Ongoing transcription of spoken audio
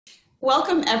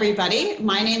Welcome, everybody.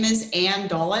 My name is Ann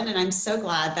Dolin, and I'm so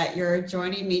glad that you're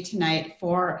joining me tonight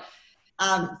for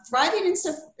Thriving and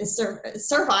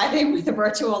Surviving with the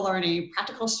Virtual Learning,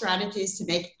 Practical Strategies to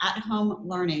Make At-Home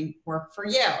Learning Work for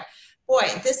You. Boy,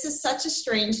 this is such a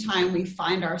strange time we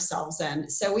find ourselves in,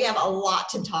 so we have a lot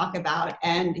to talk about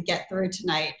and get through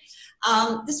tonight.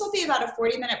 This will be about a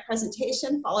 40-minute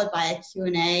presentation followed by a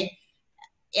Q&A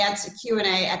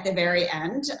at the very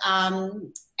end.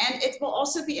 And it will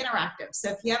also be interactive. So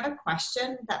if you have a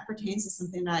question that pertains to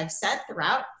something that I've said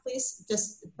throughout, please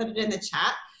just put it in the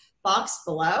chat box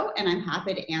below and I'm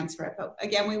happy to answer it. But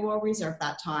again, we will reserve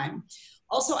that time.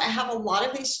 Also, I have a lot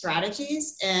of these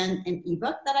strategies in an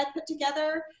ebook that I put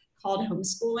together called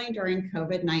Homeschooling During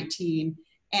COVID-19.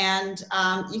 And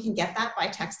you can get that by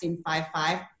texting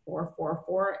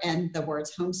 55444 and the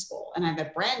words homeschool. And I have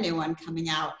a brand new one coming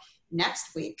out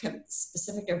next week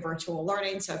specific to virtual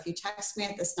learning. So if you text me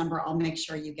at this number, I'll make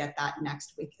sure you get that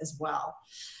next week as well.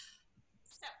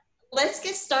 So let's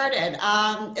get started.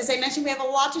 As I mentioned, we have a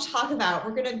lot to talk about.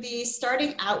 We're going to be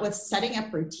starting out with setting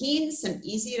up routines, some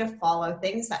easy to follow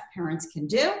things that parents can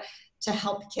do to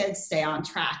help kids stay on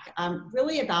track.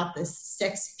 Really about the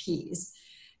 6 Ps.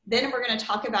 Then we're going to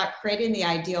talk about creating the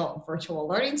ideal virtual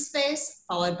learning space,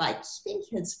 followed by keeping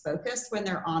kids focused when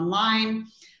they're online.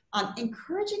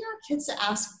 Encouraging our kids to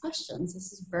ask questions.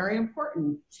 This is very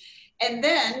important. And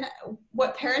then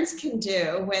what parents can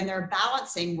do when they're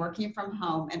balancing working from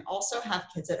home and also have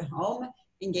kids at home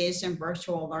engaged in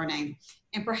virtual learning.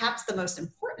 And perhaps the most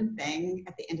important thing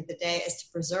at the end of the day is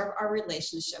to preserve our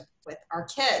relationship with our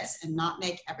kids and not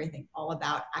make everything all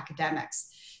about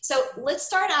academics. So let's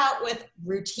start out with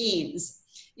routines.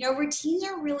 You know, routines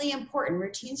are really important.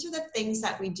 Routines are the things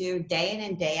that we do day in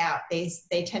and day out. They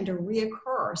tend to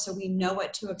reoccur, so we know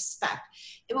what to expect.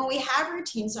 And when we have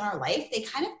routines in our life, they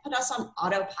kind of put us on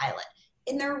autopilot.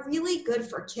 And they're really good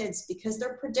for kids because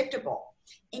they're predictable.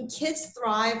 And kids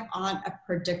thrive on a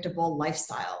predictable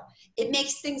lifestyle. It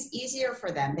makes things easier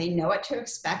for them. They know what to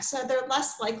expect, so they're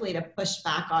less likely to push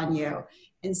back on you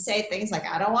and say things like,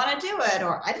 I don't want to do it,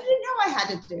 or I didn't know I had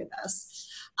to do this.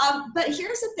 But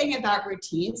here's the thing about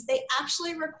routines. They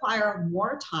actually require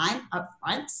more time up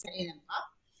front setting them up.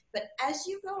 But as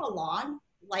you go along,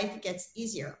 life gets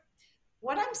easier.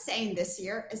 What I'm saying this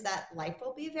year is that life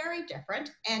will be very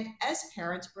different. And as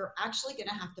parents, we're actually going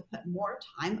to have to put more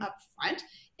time up front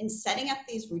in setting up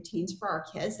these routines for our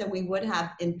kids than we would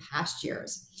have in past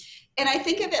years. And I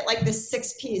think of it like the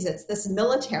 6 Ps. It's this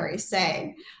military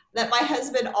saying that my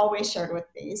husband always shared with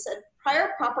me. He said,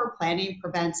 prior proper planning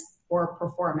prevents poor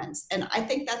performance. And I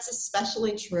think that's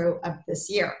especially true of this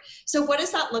year. So what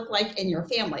does that look like in your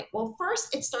family? Well,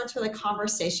 first, it starts with a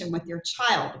conversation with your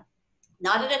child,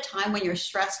 not at a time when you're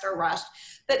stressed or rushed,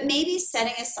 but maybe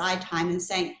setting aside time and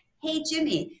saying, hey,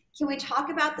 Jimmy, can we talk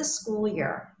about the school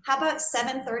year? How about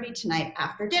 7:30 tonight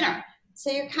after dinner? So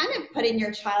you're kind of putting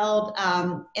your child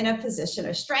in a position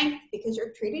of strength because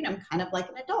you're treating them kind of like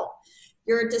an adult.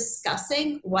 You're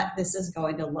discussing what this is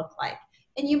going to look like.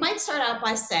 And you might start out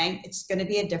by saying, it's going to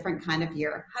be a different kind of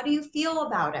year. How do you feel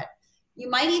about it? You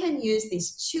might even use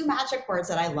these 2 magic words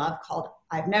that I love called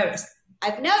I've noticed.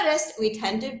 I've noticed we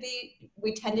tend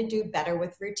to do better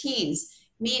with routines,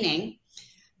 meaning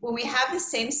when we have the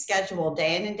same schedule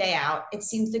day in and day out, it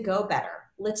seems to go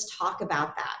better. Let's talk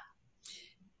about that.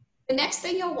 The next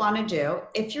thing you'll want to do,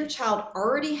 if your child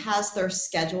already has their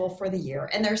schedule for the year,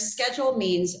 and their schedule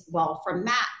means, well, from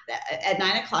math, at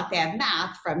 9 o'clock they have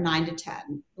math from 9 to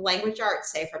 10, language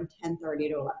arts say from 10:30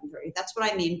 to 11:30. That's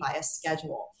what I mean by a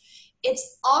schedule.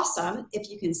 It's awesome if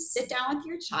you can sit down with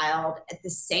your child at the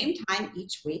same time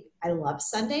each week. I love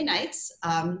Sunday nights,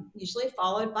 usually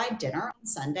followed by dinner on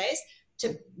Sundays,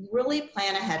 to really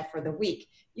plan ahead for the week.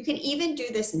 You can even do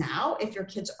this now if your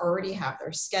kids already have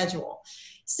their schedule.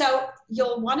 So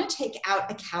you'll want to take out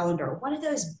a calendar. One of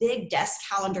those big desk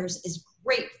calendars is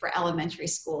great for elementary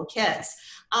school kids.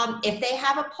 If they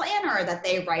have a planner that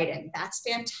they write in, that's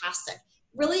fantastic.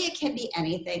 Really, it can be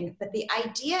anything, but the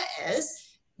idea is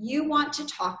you want to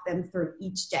talk them through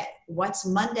each day. What's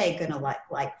Monday going to look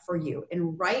like for you?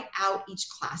 And write out each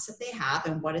class that they have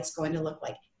and what it's going to look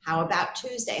like. How about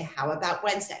Tuesday? How about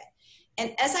Wednesday?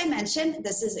 And as I mentioned,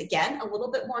 this is, again, a little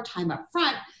bit more time up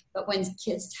front, but when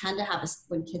kids have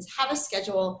a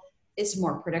schedule, it's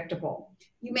more predictable.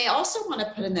 You may also want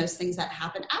to put in those things that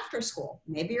happen after school.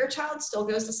 Maybe your child still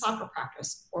goes to soccer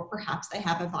practice, or perhaps they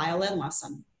have a violin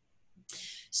lesson.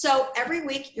 So every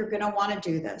week you're going to want to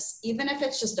do this. Even if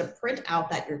it's just a printout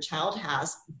that your child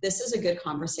has, this is a good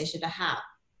conversation to have.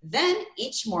 Then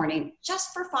each morning,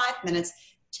 just for 5 minutes,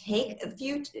 take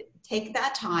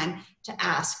that time to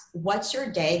ask, what's your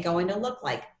day going to look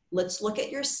like? Let's look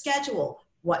at your schedule.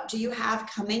 What do you have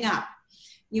coming up?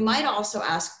 You might also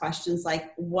ask questions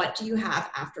like, what do you have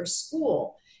after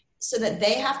school? So that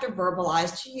they have to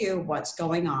verbalize to you what's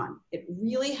going on. It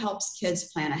really helps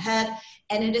kids plan ahead,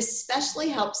 and it especially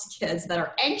helps kids that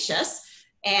are anxious.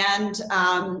 And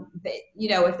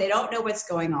if they don't know what's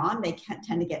going on, they can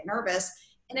tend to get nervous.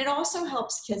 And it also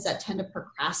helps kids that tend to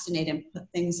procrastinate and put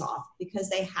things off because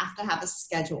they have to have a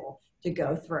schedule to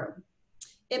go through.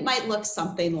 It might look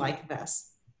something like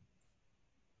this.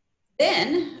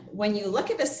 Then, when you look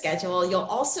at the schedule, you'll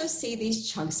also see these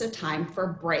chunks of time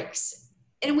for breaks.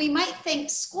 And we might think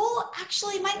school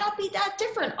actually might not be that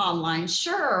different online.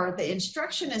 Sure, the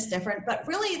instruction is different, but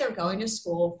really they're going to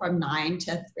school from 9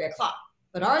 to 3 o'clock.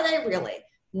 But are they really?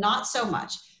 Not so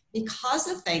much. Because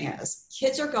the thing is,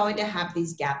 kids are going to have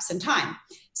these gaps in time.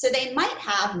 So they might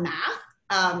have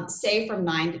math, say from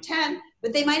 9 to 10,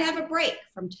 but they might have a break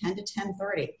from 10 to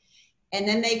 10:30. And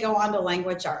then they go on to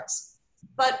language arts.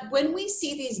 But when we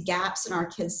see these gaps in our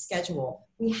kids' schedule,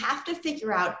 we have to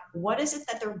figure out what is it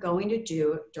that they're going to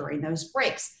do during those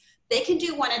breaks. They can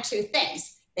do one of two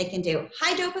things. They can do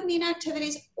high dopamine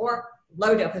activities or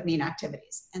low dopamine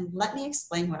activities. And let me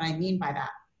explain what I mean by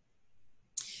that.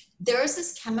 There's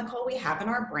this chemical we have in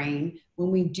our brain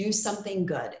when we do something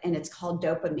good, and it's called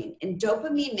dopamine. And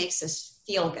dopamine makes us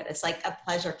feel good. It's like a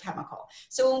pleasure chemical.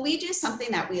 So when we do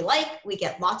something that we like, we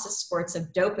get lots of spurts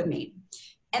of dopamine.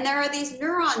 And there are these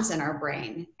neurons in our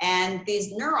brain, and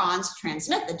these neurons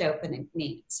transmit the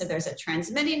dopamine. So there's a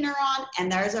transmitting neuron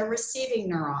and there's a receiving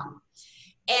neuron.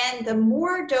 And the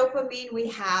more dopamine we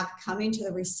have coming to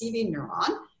the receiving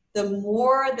neuron, the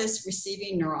more this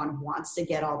receiving neuron wants to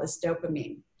get all this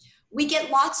dopamine. We get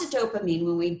lots of dopamine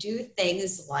when we do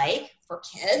things like, for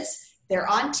kids, they're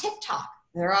on TikTok,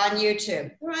 they're on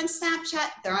YouTube, they're on Snapchat,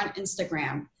 they're on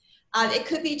Instagram. It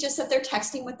could be just that they're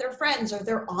texting with their friends, or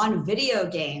they're on video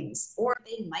games, or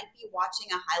they might be watching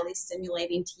a highly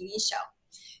stimulating TV show.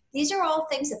 These are all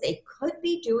things that they could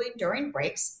be doing during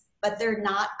breaks, but they're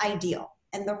not ideal.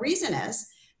 And the reason is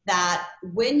that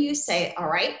when you say, all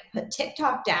right, put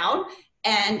TikTok down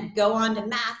and go on to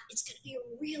math, it's going to be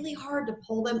really hard to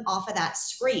pull them off of that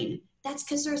screen. That's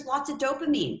because there's lots of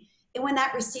dopamine. And when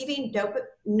that receiving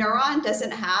neuron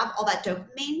doesn't have all that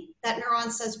dopamine, that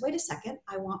neuron says, wait a second,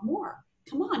 I want more.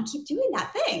 Come on, keep doing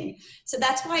that thing. So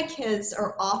that's why kids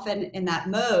are often in that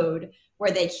mode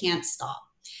where they can't stop.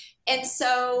 And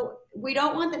so we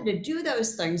don't want them to do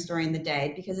those things during the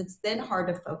day because it's then hard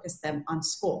to focus them on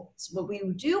school. So what we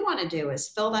do want to do is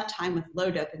fill that time with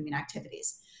low dopamine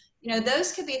activities.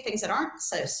 Those could be things that aren't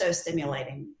so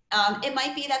stimulating. It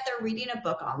might be that they're reading a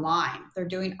book online. They're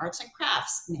doing arts and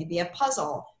crafts, maybe a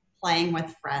puzzle, playing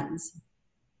with friends.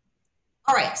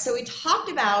 All right, so we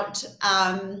talked about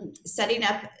setting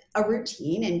up a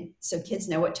routine, and so kids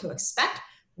know what to expect.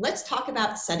 Let's talk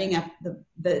about setting up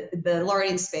the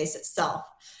learning space itself.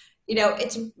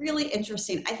 It's really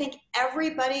interesting. I think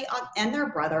everybody and their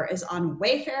brother is on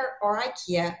Wayfair or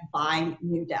IKEA buying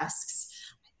new desks.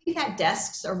 I think that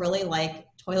desks are really like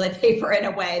toilet paper in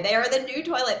a way. They are the new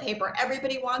toilet paper.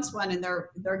 Everybody wants one, and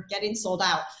they're getting sold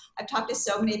out. I've talked to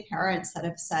so many parents that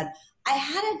have said, I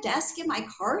had a desk in my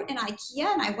cart in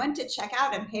IKEA and I went to check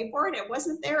out and pay for it. It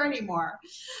wasn't there anymore.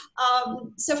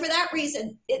 So for that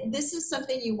reason, this is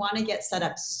something you want to get set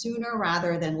up sooner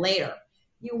rather than later.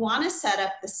 You want to set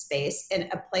up the space in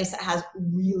a place that has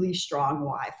really strong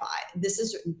Wi-Fi. This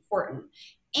is important.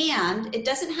 And it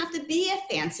doesn't have to be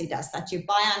a fancy desk that you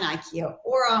buy on IKEA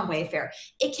or on Wayfair.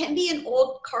 It can be an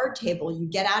old card table you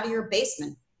get out of your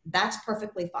basement. That's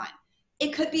perfectly fine.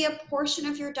 It could be a portion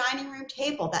of your dining room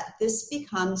table that this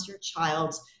becomes your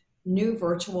child's new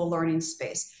virtual learning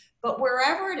space. But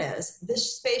wherever it is,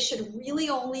 this space should really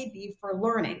only be for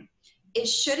learning. It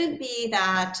shouldn't be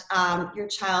that your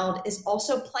child is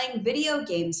also playing video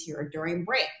games here during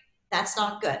break. That's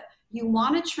not good. You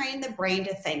want to train the brain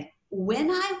to think,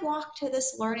 when I walk to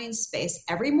this learning space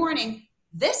every morning,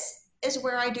 this is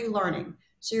where I do learning.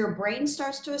 So your brain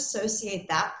starts to associate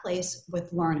that place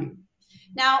with learning.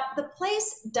 Now, the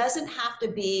place doesn't have to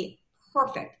be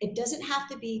perfect. It doesn't have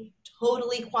to be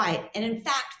totally quiet. And in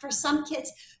fact, for some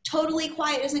kids, totally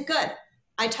quiet isn't good.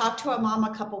 I talked to a mom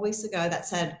a couple weeks ago that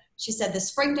said, she said the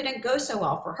spring didn't go so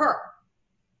well for her.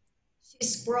 She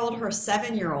squirreled her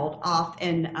 7-year-old off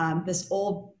in this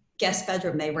old guest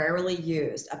bedroom they rarely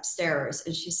used upstairs.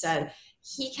 And she said,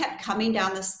 he kept coming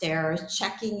down the stairs,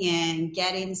 checking in,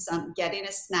 getting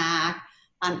a snack,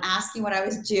 asking what I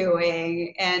was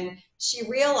doing. And she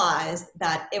realized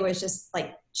that it was just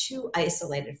like too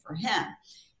isolated for him.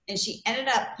 And she ended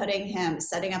up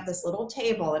setting up this little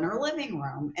table in her living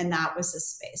room, and that was his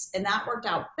space. And that worked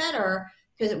out better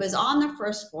because it was on the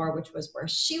first floor, which was where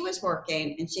she was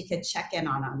working, and she could check in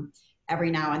on them every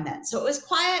now and then. So it was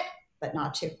quiet, but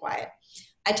not too quiet.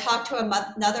 I talked to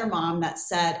another mom that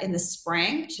said in the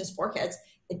spring, she has 4 kids,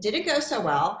 it didn't go so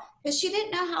well because she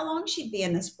didn't know how long she'd be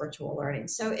in this virtual learning.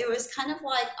 So it was kind of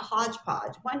like a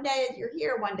hodgepodge. One day you're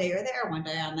here, one day you're there, one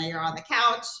day you're on the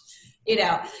couch, you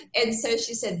know. And so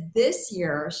she said this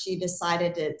year she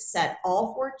decided to set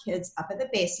all 4 kids up in the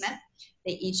basement.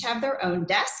 They each have their own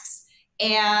desks,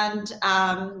 and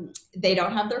they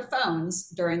don't have their phones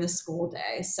during the school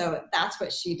day. So that's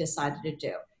what she decided to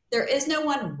do. There is no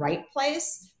one right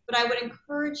place, but I would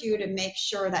encourage you to make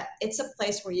sure that it's a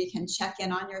place where you can check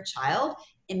in on your child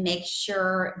and make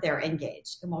sure they're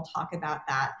engaged. And we'll talk about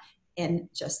that in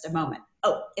just a moment.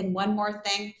 Oh, and one more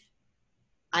thing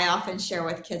I often share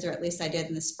with kids, or at least I did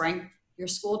in the spring, your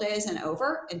school day isn't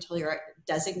over until your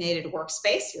designated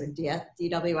workspace, your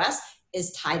DWS,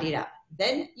 is tidied up.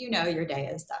 Then you know your day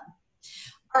is done.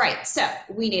 All right, so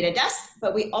we need a desk,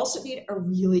 but we also need a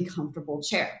really comfortable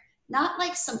chair. Not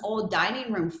like some old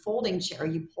dining room folding chair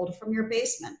you pulled from your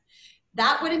basement.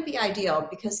 That wouldn't be ideal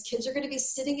because kids are going to be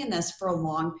sitting in this for a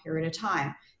long period of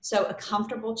time. So a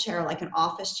comfortable chair like an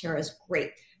office chair is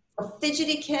great. For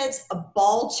fidgety kids, a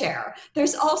ball chair.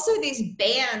 There's also these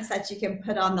bands that you can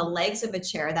put on the legs of a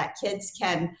chair that kids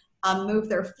can move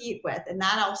their feet with, and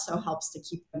that also helps to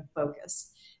keep them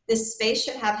focused. This space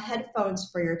should have headphones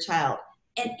for your child,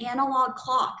 an analog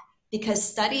clock, because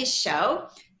studies show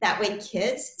that when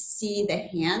kids see the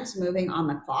hands moving on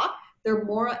the clock, they're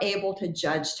more able to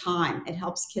judge time. It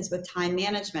helps kids with time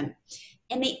management.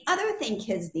 And the other thing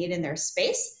kids need in their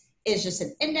space is just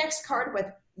an index card with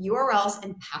URLs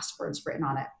and passwords written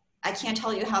on it. I can't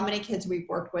tell you how many kids we've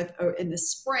worked with in the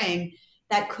spring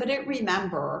that couldn't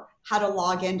remember how to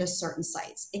log into certain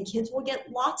sites. And kids will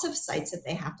get lots of sites that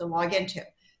they have to log into.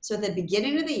 So at the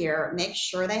beginning of the year, make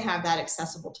sure they have that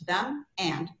accessible to them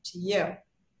and to you.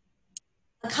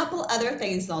 A couple other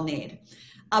things they'll need.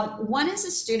 One is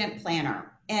a student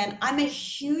planner. And I'm a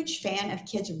huge fan of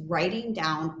kids writing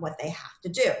down what they have to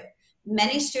do.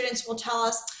 Many students will tell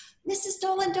us, Mrs.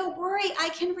 Dolin, don't worry, I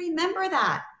can remember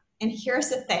that. And here's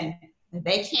the thing,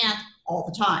 they can't all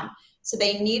the time. So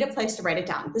they need a place to write it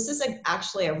down. This is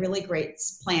actually a really great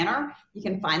planner. You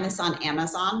can find this on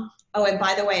Amazon. Oh, and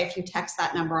by the way, if you text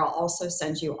that number, I'll also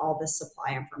send you all this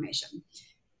supply information.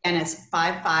 And it's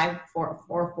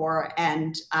 55444,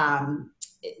 and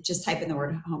just type in the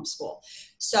word homeschool.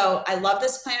 So I love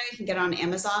this planner. You can get it on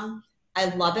Amazon. I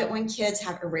love it when kids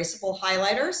have erasable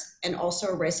highlighters and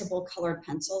also erasable colored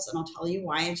pencils, and I'll tell you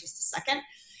why in just a second.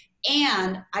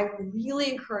 And I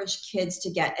really encourage kids to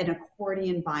get an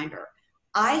accordion binder.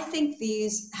 I think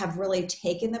these have really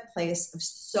taken the place of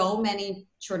so many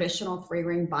traditional free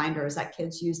ring binders that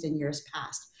kids used in years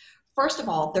past. First of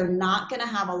all, they're not going to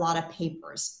have a lot of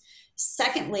papers.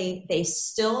 Secondly, they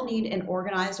still need an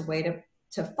organized way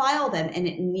to file them, and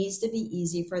it needs to be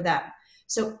easy for them.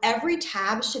 So every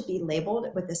tab should be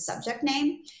labeled with the subject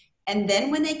name. And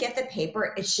then when they get the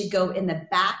paper, it should go in the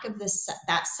back of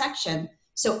that section.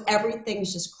 So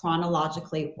everything's just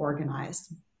chronologically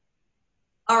organized.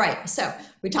 All right, so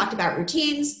we talked about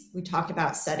routines. We talked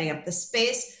about setting up the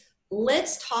space.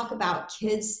 Let's talk about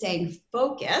kids staying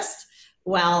focused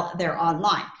while they're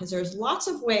online, because there's lots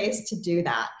of ways to do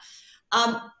that.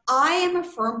 I am a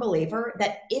firm believer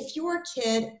that if your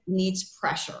kid needs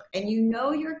pressure, and you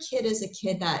know your kid is a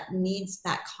kid that needs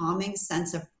that calming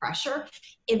sense of pressure,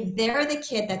 if they're the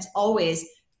kid that's always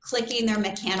clicking their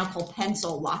mechanical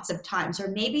pencil lots of times, or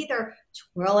maybe they're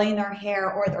twirling their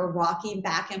hair, or they're rocking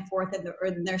back and forth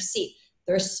in their seat,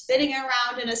 they're spinning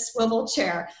around in a swivel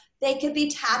chair, they could be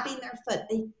tapping their foot,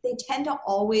 they tend to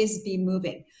always be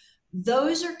moving.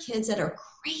 Those are kids that are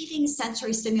craving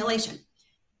sensory stimulation.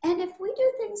 And if we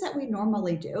do things that we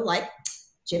normally do, like,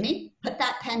 Jimmy, put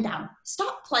that pen down,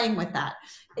 stop playing with that,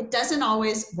 it doesn't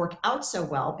always work out so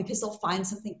well because they'll find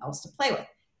something else to play with.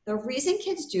 The reason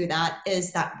kids do that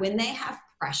is that when they have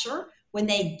pressure, when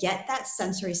they get that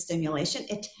sensory stimulation,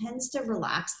 it tends to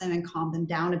relax them and calm them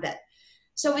down a bit.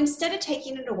 So instead of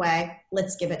taking it away,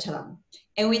 let's give it to them.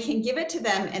 And we can give it to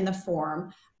them in the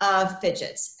form of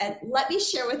fidgets. And let me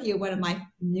share with you one of my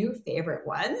new favorite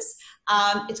ones.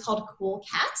 It's called Cool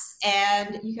Cats,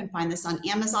 and you can find this on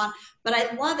Amazon. But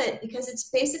I love it because it's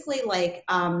basically like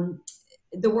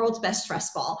the world's best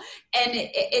stress ball. And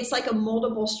it's like a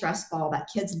moldable stress ball that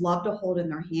kids love to hold in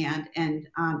their hand. And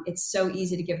it's so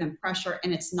easy to give them pressure,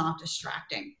 and it's not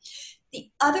distracting. The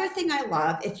other thing I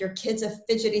love, if your kid's a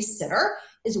fidgety sitter,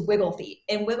 is Wiggle Feet.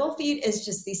 And Wiggle Feet is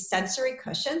just these sensory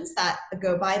cushions that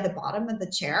go by the bottom of the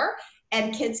chair,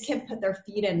 and kids can put their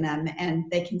feet in them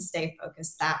and they can stay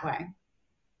focused that way.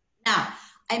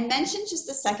 I mentioned just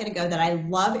a second ago that I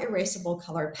love erasable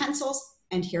colored pencils,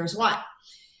 and here's why.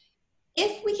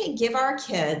 If we can give our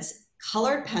kids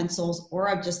colored pencils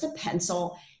or just a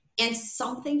pencil and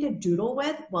something to doodle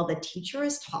with while the teacher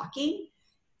is talking,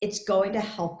 it's going to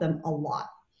help them a lot.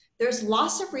 There's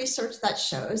lots of research that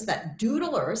shows that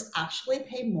doodlers actually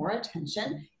pay more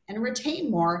attention and retain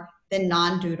more than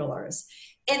non-doodlers.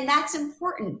 And that's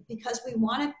important because we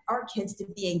want our kids to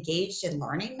be engaged in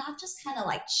learning, not just kind of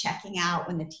like checking out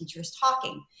when the teacher's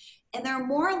talking. And they're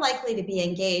more likely to be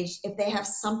engaged if they have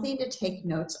something to take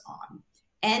notes on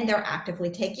and they're actively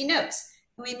taking notes.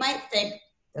 And we might think,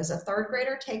 does a third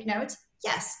grader take notes?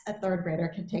 Yes, a third grader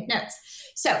can take notes.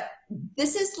 So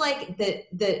this is like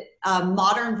the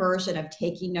modern version of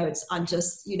taking notes on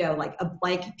just, like a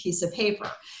blank piece of paper.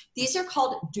 These are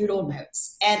called doodle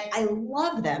notes. And I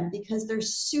love them because they're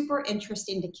super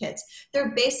interesting to kids.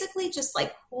 They're basically just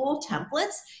like cool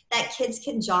templates that kids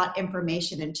can jot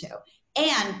information into.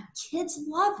 And kids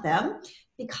love them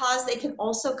because they can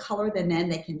also color them in.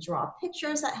 They can draw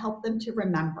pictures that help them to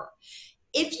remember.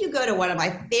 If you go to one of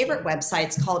my favorite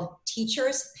websites called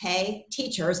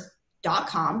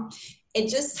teacherspayteachers.com and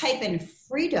just type in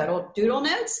free doodle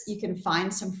notes, you can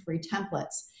find some free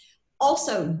templates.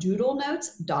 Also,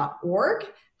 doodlenotes.org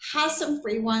has some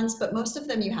free ones, but most of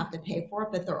them you have to pay for,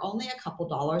 but they're only a couple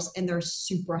dollars and they're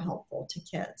super helpful to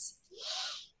kids.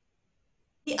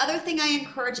 The other thing I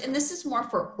encourage, and this is more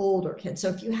for older kids, so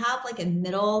if you have like a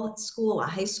middle school, a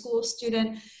high school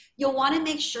student, you'll want to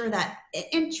make sure that,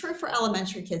 and true for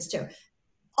elementary kids too,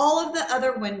 all of the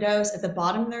other windows at the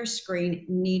bottom of their screen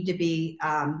need to be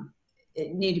gone.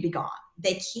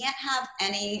 They can't have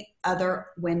any other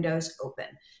windows open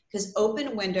because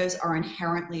open windows are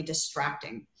inherently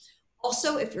distracting.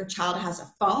 Also, if your child has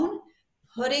a phone,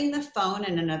 putting the phone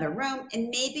in another room and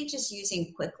maybe just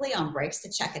using quickly on breaks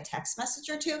to check a text message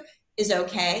or two is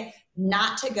okay.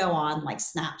 Not to go on like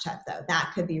Snapchat though.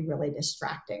 That could be really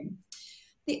distracting.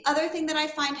 The other thing that I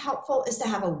find helpful is to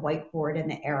have a whiteboard in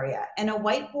the area. And a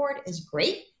whiteboard is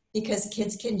great because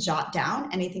kids can jot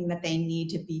down anything that they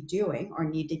need to be doing or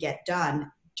need to get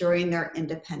done during their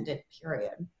independent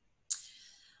period.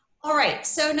 All right,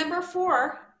 so number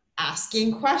 4,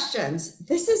 asking questions.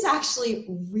 This is actually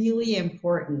really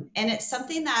important, and it's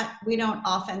something that we don't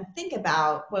often think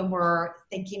about when we're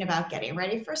thinking about getting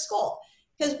ready for school.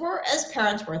 Because as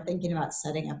parents, we're thinking about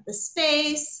setting up the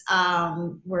space,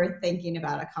 we're thinking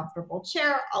about a comfortable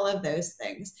chair, all of those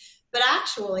things. But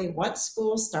actually, once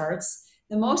school starts,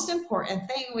 the most important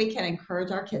thing we can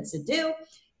encourage our kids to do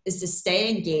is to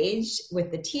stay engaged with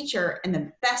the teacher, and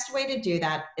the best way to do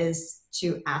that is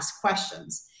to ask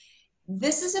questions.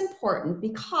 This is important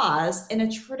because in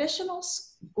a traditional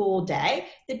school day,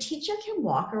 the teacher can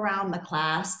walk around the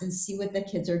class and see what the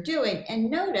kids are doing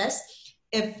and notice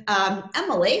if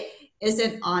Emily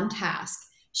isn't on task.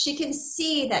 She can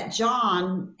see that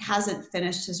John hasn't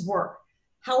finished his work.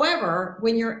 However,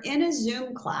 when you're in a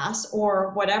Zoom class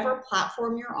or whatever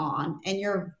platform you're on and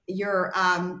you're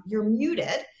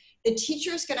muted, the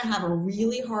teacher is going to have a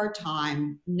really hard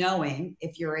time knowing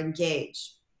if you're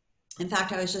engaged. In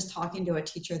fact, I was just talking to a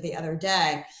teacher the other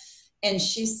day, and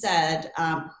she said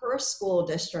her school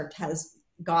district has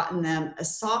gotten them a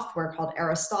software called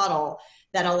Aristotle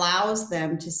that allows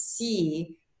them to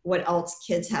see what else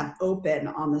kids have open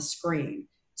on the screen.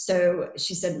 So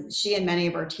she said she and many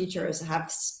of our teachers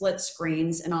have split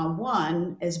screens, and on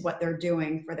one is what they're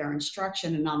doing for their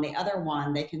instruction, and on the other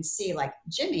one they can see like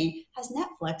Jimmy has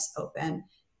Netflix open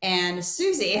and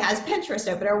Susie has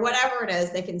Pinterest open, or whatever it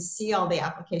is. They can see all the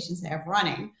applications they have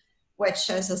running, which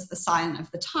shows us the sign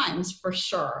of the times for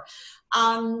sure.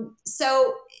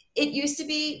 So it used to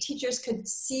be teachers could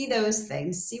see those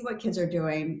things, see what kids are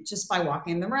doing just by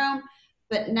walking in the room,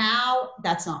 but now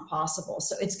that's not possible.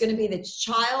 So it's going to be the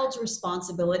child's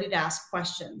responsibility to ask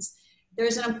questions.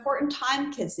 There's an important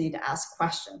time kids need to ask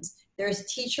questions. There's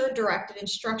teacher-directed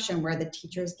instruction where the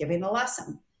teacher is giving the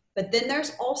lesson. But then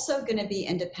there's also going to be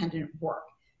independent work.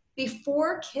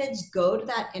 Before kids go to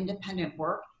that independent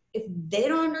work, if they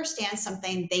don't understand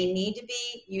something, they need to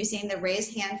be using the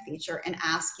raise hand feature and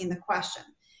asking the question.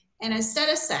 And instead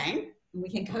of saying, and we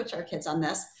can coach our kids on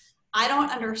this, I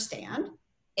don't understand,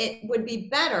 it would be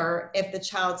better if the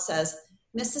child says,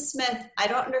 Mrs. Smith, I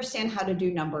don't understand how to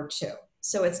do number 2.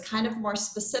 So it's kind of more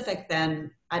specific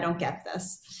than I don't get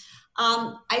this.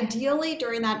 Ideally,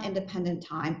 during that independent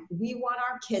time, we want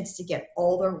our kids to get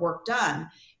all their work done,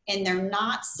 and they're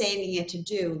not saving it to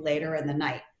do later in the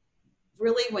night.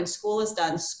 Really, when school is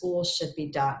done, school should be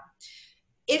done.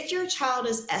 If your child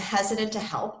is hesitant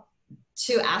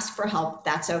to ask for help,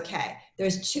 that's okay.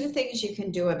 There's 2 things you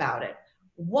can do about it.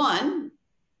 One,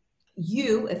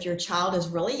 if your child is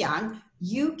really young,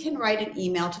 you can write an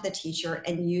email to the teacher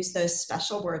and use those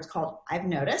special words called "I've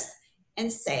noticed"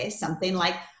 and say something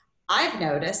like, "I've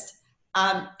noticed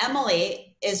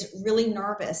Emily is really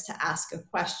nervous to ask a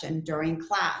question during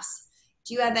class.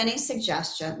 Do you have any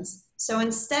suggestions?" So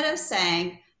instead of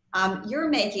saying, "You're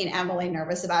making Emily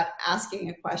nervous about asking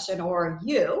a question," or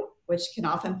 "you," which can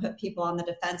often put people on the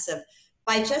defensive,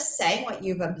 by just saying what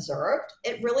you've observed,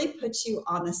 it really puts you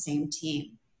on the same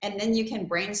team. And then you can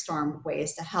brainstorm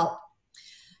ways to help.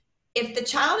 If the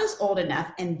child is old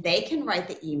enough and they can write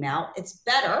the email, it's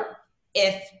better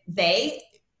if they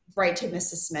write to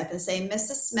Mrs. Smith and say,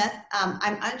 "Mrs. Smith,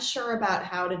 I'm unsure about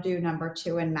how to do number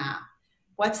 2 in math.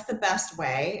 What's the best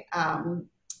way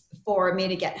for me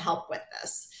to get help with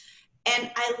this?"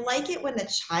 And I like it when the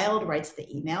child writes the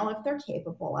email if they're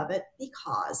capable of it,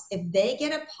 because if they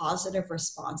get a positive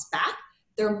response back,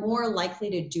 they're more likely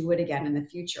to do it again in the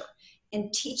future.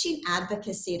 And teaching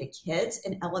advocacy to kids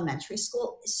in elementary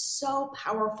school is so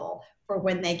powerful for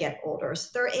when they get older. So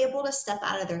they're able to step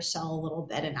out of their shell a little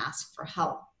bit and ask for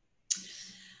help.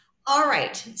 All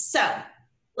right, so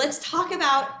let's talk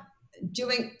about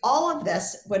doing all of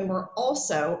this when we're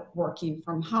also working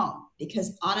from home,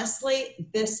 because honestly,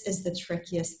 this is the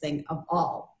trickiest thing of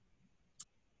all.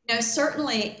 Now,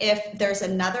 certainly if there's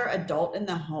another adult in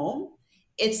the home,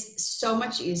 it's so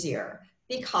much easier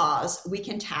because we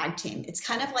can tag team. It's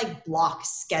kind of like block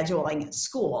scheduling at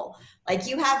school. Like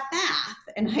you have math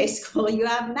in high school, you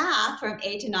have math from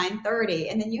 8 to 9:30,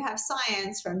 and then you have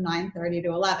science from 9:30 to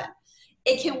 11.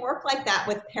 It can work like that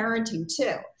with parenting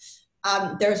too.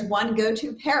 There's one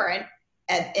go-to parent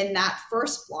in that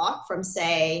first block from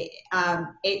say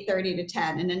 8:30 to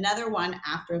 10, and another one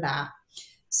after that.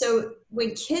 So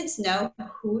when kids know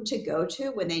who to go to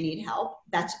when they need help,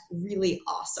 that's really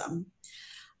awesome.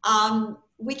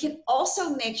 We can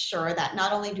also make sure that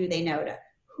not only do they know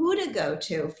who to go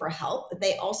to for help, but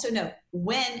they also know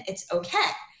when it's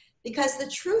okay. Because the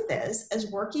truth is,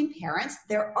 as working parents,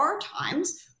 there are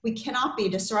times we cannot be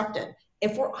disrupted.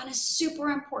 If we're on a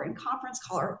super important conference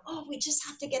call, or, "Oh, we just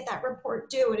have to get that report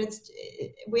due, and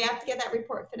we have to get that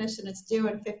report finished and it's due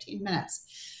in 15 minutes.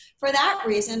 For that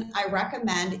reason, I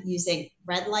recommend using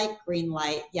red light, green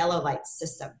light, yellow light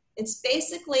system. It's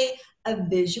basically a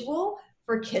visual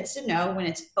for kids to know when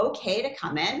it's okay to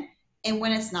come in and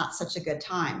when it's not such a good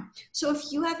time. So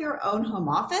if you have your own home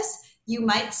office, you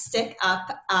might stick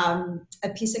up a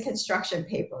piece of construction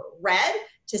paper, red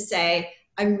to say,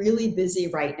 "I'm really busy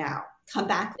right now. Come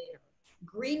back later."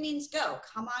 Green means go,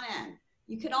 come on in.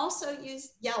 You can also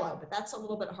use yellow, but that's a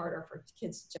little bit harder for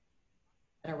kids to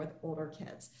better with older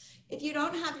kids. If you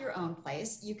don't have your own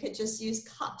place, you could just use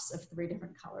cups of 3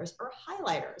 different colors or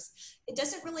highlighters. It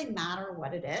doesn't really matter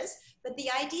what it is, but the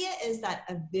idea is that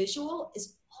a visual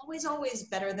is always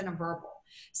better than a verbal.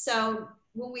 So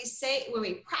when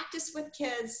we practice with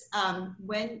kids,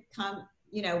 when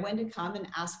to come and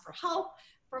ask for help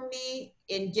from me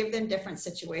and give them different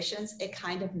situations, it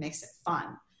kind of makes it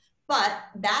fun. But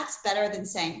that's better than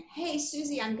saying, "Hey,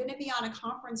 Susie, I'm going to be on a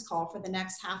conference call for the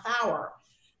next half hour."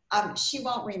 She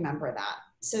won't remember that.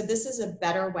 So this is a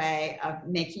better way of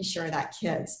making sure that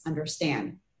kids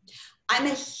understand. I'm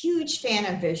a huge fan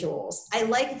of visuals. I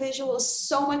like visuals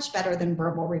so much better than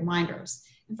verbal reminders.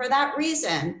 And for that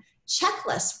reason,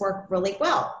 checklists work really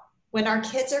well. When our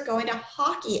kids are going to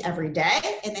hockey every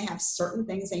day and they have certain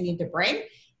things they need to bring,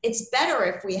 it's better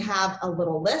if we have a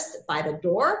little list by the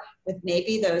door with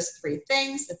maybe those 3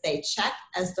 things that they check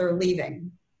as they're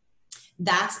leaving.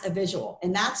 That's a visual,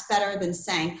 and that's better than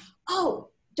saying,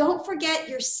 "Oh, don't forget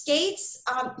your skates,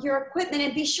 your equipment,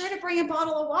 and be sure to bring a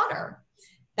bottle of water."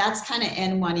 That's kind of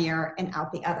in one ear and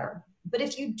out the other. But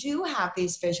if you do have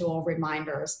these visual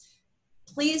reminders,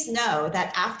 please know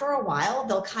that after a while,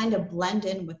 they'll kind of blend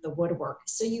in with the woodwork.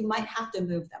 So you might have to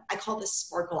move them. I call this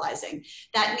sparkleizing.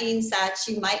 That means that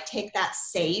you might take that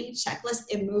same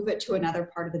checklist and move it to another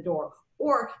part of the door,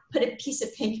 or put a piece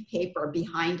of pink paper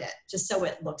behind it, just so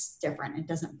it looks different. It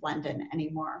doesn't blend in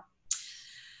anymore.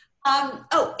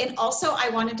 And also I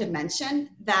wanted to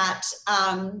mention that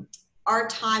our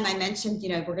time, I mentioned,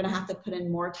 we're going to have to put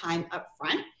in more time up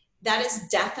front. That is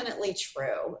definitely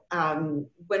true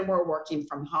when we're working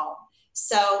from home.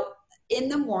 So in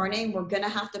the morning, we're going to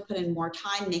have to put in more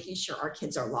time making sure our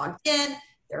kids are logged in,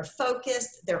 they're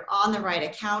focused, they're on the right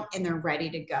account, and they're ready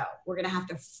to go. We're going to have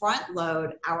to front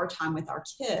load our time with our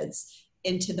kids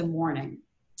into the morning.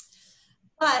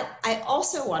 But I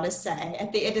also want to say,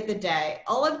 at the end of the day,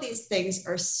 all of these things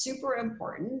are super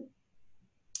important.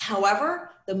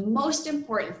 However, the most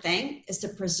important thing is to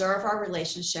preserve our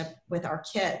relationship with our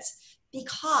kids,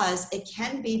 because it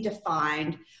can be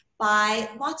defined by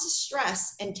lots of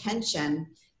stress and tension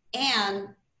and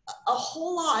a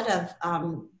whole lot of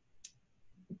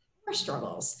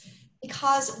struggles,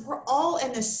 because we're all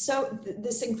in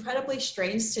this incredibly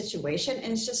strange situation,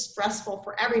 and it's just stressful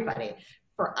for everybody,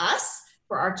 for us,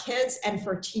 for our kids, and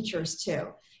for teachers too.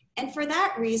 And for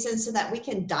that reason, so that we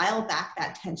can dial back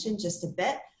that tension just a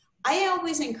bit, I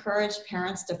always encourage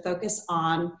parents to focus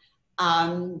on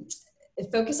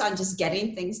just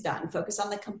getting things done, focus on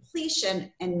the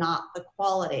completion and not the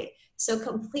quality. So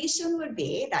completion would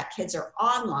be that kids are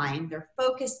online, they're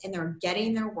focused, and they're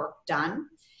getting their work done.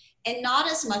 And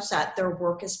not as much that their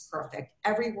work is perfect,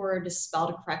 every word is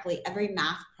spelled correctly, every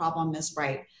math problem is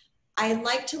right. I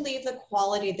like to leave the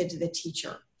quality to the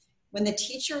teacher. When the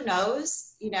teacher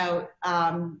knows,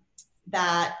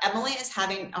 that Emily is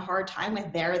having a hard time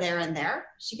with there, and there,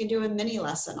 she can do a mini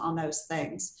lesson on those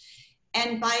things.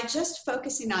 And by just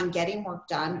focusing on getting work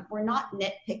done, we're not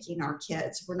nitpicking our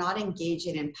kids. We're not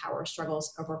engaging in power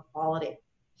struggles over quality.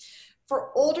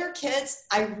 For older kids,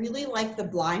 I really like the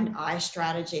blind eye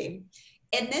strategy.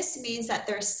 And this means that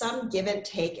there's some give and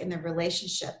take in the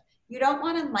relationship. You don't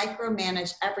want to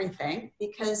micromanage everything,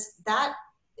 because that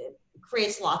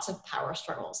creates lots of power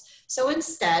struggles. So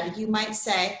instead, you might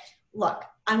say, look,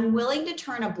 I'm willing to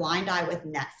turn a blind eye with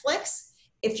Netflix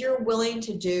if you're willing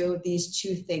to do these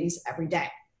two things every day.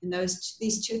 And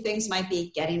these two things might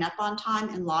be getting up on time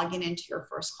and logging into your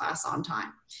first class on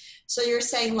time. So you're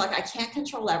saying, look, I can't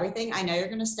control everything. I know you're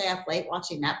going to stay up late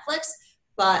watching Netflix,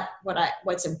 but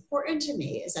what's important to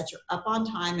me is that you're up on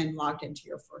time and logged into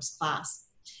your first class.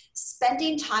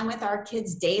 Spending time with our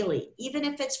kids daily, even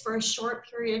if it's for a short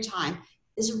period of time,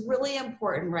 is really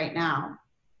important right now.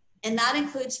 And that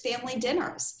includes family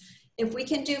dinners. If we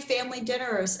can do family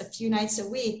dinners a few nights a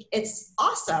week, it's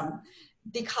awesome,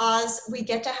 because we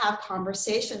get to have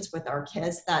conversations with our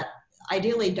kids that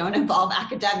ideally don't involve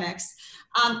academics.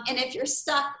 And if you're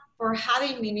stuck for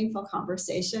having meaningful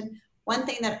conversation, one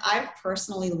thing that I've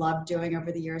personally loved doing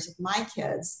over the years with my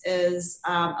kids is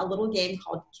a little game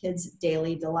called Kids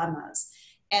Daily Dilemmas.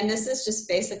 And this is just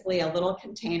basically a little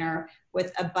container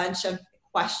with a bunch of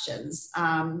questions.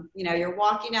 You're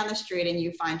walking down the street and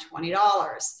you find $20.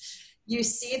 You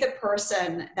see the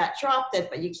person that dropped it,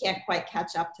 but you can't quite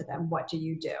catch up to them. What do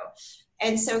you do?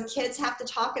 And so kids have to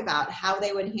talk about how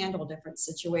they would handle different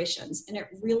situations. And it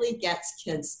really gets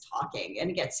kids talking, and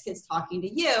it gets kids talking to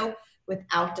you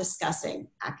without discussing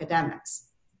academics.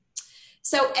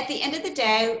 So at the end of the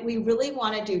day, we really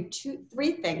want to do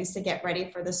three things to get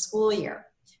ready for the school year.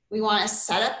 We want to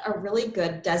set up a really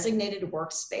good designated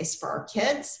workspace for our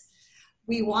kids.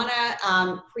 We want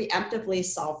to preemptively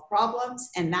solve problems,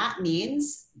 and that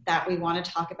means that we want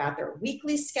to talk about their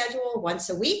weekly schedule once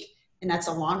a week, and that's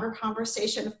a longer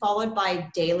conversation followed by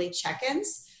daily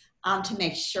check-ins to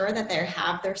make sure that they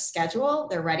have their schedule,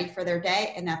 they're ready for their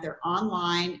day, and that they're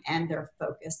online and they're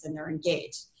focused and they're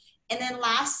engaged. And then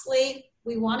lastly,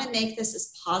 we want to make this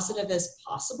as positive as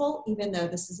possible, even though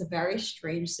this is a very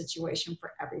strange situation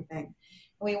for everything.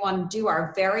 And we want to do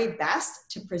our very best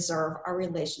to preserve our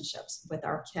relationships with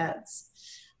our kids.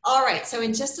 All right, so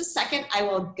in just a second, I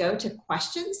will go to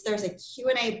questions. There's a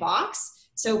Q&A box,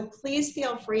 so please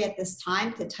feel free at this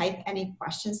time to type any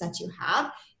questions that you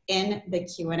have in the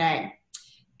Q&A.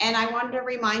 And I wanted to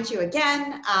remind you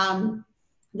again,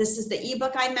 this is the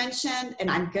ebook I mentioned, and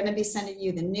I'm going to be sending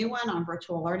you the new one on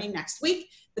virtual learning next week,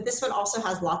 but this one also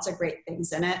has lots of great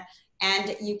things in it.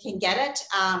 And you can get it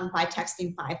by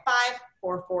texting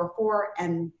 55444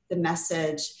 and the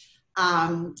message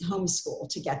homeschool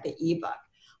to get the ebook.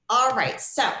 All right,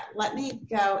 so let me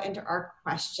go into our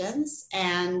questions.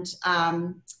 And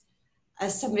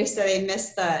as somebody said, they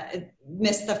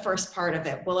missed the first part of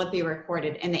it. Will it be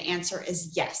recorded? And the answer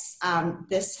is yes.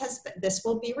 This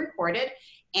will be recorded,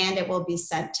 and it will be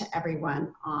sent to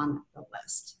everyone on the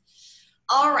list.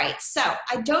 All right, so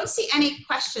I don't see any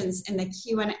questions in the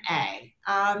Q&A.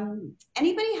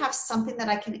 Anybody have something that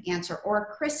I can answer?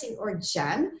 Or Chrissy or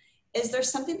Jen, is there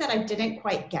something that I didn't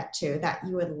quite get to that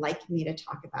you would like me to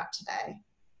talk about today?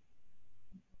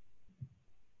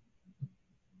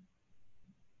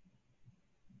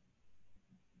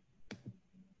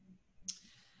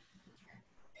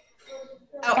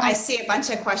 Oh, I see a bunch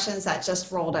of questions that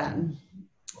just rolled in.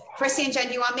 Chrissy and Jen,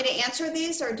 do you want me to answer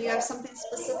these, or do you have something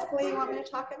specifically you want me to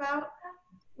talk about?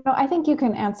 No, I think you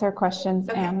can answer questions,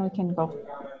 okay, and we can go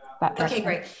that direction. Okay,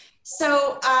 great.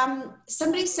 So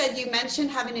somebody said you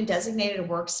mentioned having a designated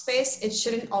workspace. It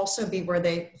shouldn't also be where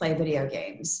they play video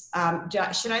games.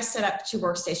 Should I set up 2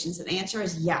 workstations? And the answer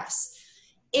is yes.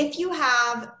 If you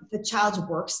have the child's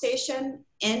workstation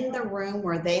in the room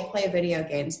where they play video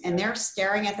games and they're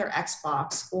staring at their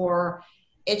Xbox, or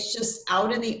it's just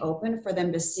out in the open for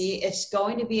them to see. It's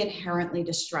going to be inherently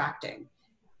distracting.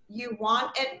 You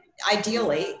want it,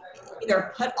 ideally,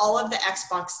 either put all of the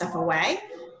Xbox stuff away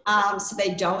so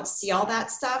they don't see all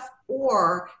that stuff,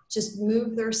 or just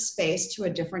move their space to a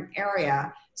different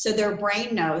area so their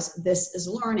brain knows this is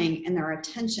learning and their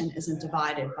attention isn't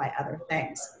divided by other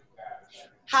things.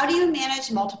 How do you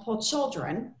manage multiple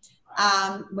children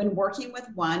when working with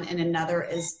one and another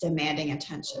is demanding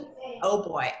attention? Oh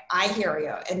boy, I hear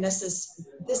you. And this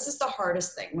is the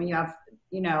hardest thing when you have,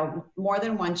 more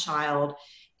than one child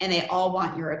and they all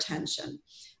want your attention.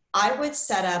 I would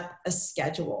set up a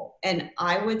schedule and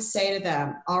I would say to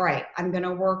them, all right, I'm going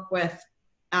to work with,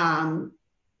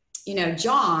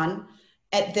 John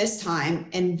at this time.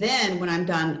 And then when I'm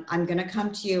done, I'm going to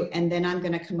come to you and then I'm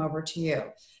going to come over to you.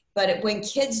 But when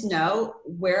kids know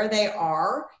where they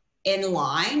are in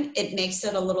line, it makes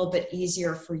it a little bit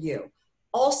easier for you.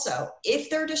 Also, if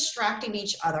they're distracting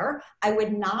each other, I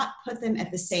would not put them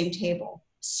at the same table.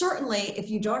 Certainly, if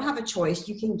you don't have a choice,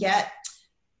 you can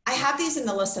I have these in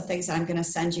the list of things that I'm going to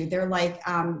send you. They're like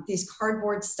these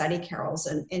cardboard study carrels,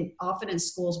 and often in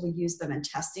schools we use them in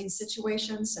testing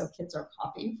situations, so kids are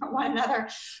copying from one another.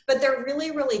 But they're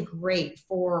really, really great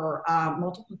for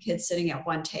multiple kids sitting at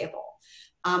one table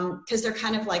because they're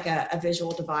kind of like a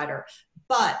visual divider.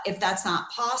 But if that's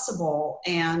not possible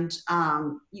and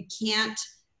you can't,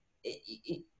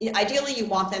 ideally you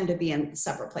want them to be in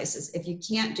separate places. If you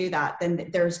can't do that, then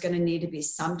there's going to need to be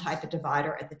some type of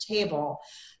divider at the table.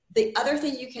 The other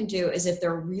thing you can do is if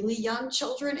they're really young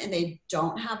children and they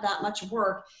don't have that much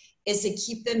work, is to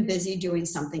keep them busy doing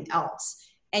something else.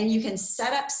 And you can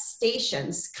set up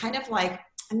stations, kind of like,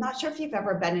 I'm not sure if you've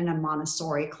ever been in a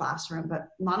Montessori classroom, but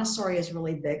Montessori is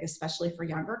really big, especially for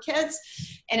younger kids.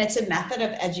 And it's a method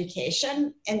of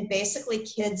education. And basically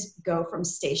kids go from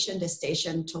station to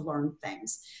station to learn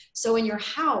things. So in your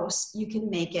house, you can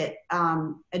make it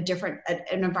an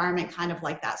environment kind of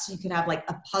like that. So you could have like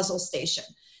a puzzle station.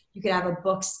 You could have a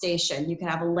book station. You could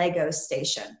have a Lego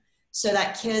station so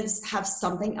that kids have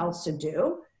something else to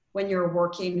do when you're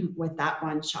working with that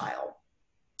one child.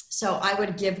 So I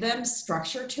would give them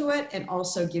structure to it and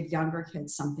also give younger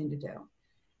kids something to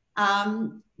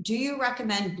do. Do you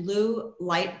recommend blue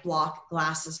light block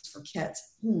glasses for kids?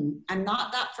 I'm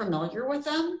not that familiar with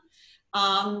them.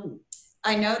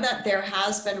 I know that there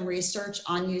has been research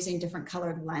on using different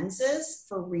colored lenses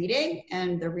for reading,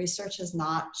 and the research has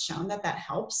not shown that that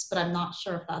helps, but I'm not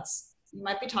sure if you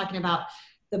might be talking about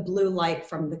the blue light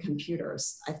from the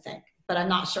computers, I think. But I'm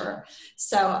not sure.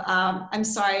 So I'm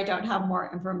sorry, I don't have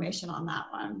more information on that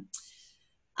one.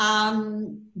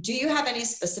 Do you have any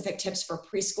specific tips for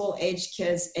preschool age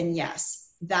kids? And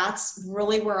yes, that's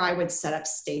really where I would set up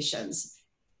stations.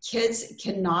 Kids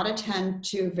cannot attend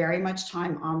to very much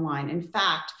time online. In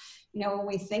fact, when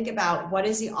we think about what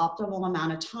is the optimal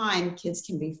amount of time kids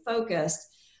can be focused,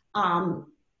 and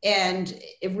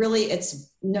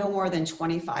it's no more than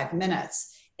 25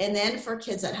 minutes. And then for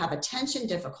kids that have attention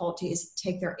difficulties,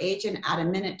 take their age and add a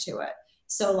minute to it.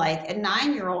 So like a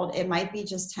 9-year-old, it might be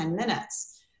just 10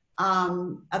 minutes.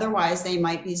 Otherwise, they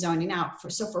might be zoning out.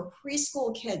 So for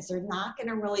preschool kids, they're not going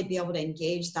to really be able to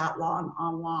engage that long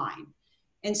online.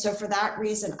 And so for that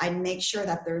reason, I make sure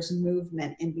that there's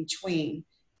movement in between,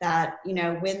 that,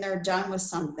 when they're done with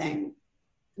something,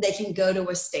 they can go to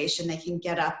a station, they can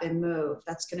get up and move.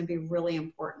 That's going to be really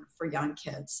important for young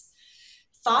kids.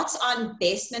 Thoughts on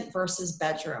basement versus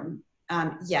bedroom?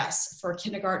 Yes, for a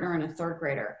kindergartner and a third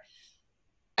grader.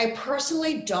 I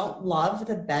personally don't love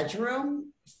the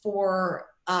bedroom for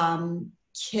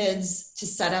kids to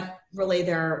set up really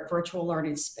their virtual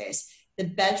learning space. The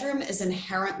bedroom is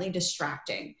inherently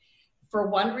distracting. For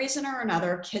one reason or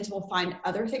another, kids will find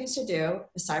other things to do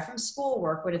aside from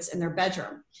schoolwork when it's in their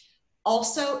bedroom.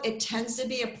 Also, it tends to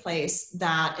be a place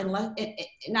that,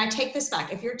 and I take this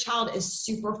back, if your child is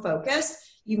super focused,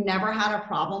 you've never had a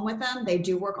problem with them, they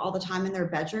do work all the time in their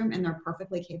bedroom and they're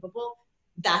perfectly capable,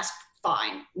 that's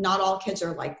fine. Not all kids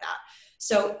are like that.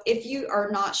 So if you are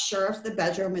not sure if the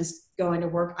bedroom is going to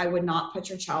work, I would not put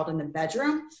your child in the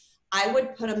bedroom. I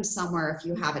would put them somewhere. If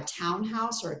you have a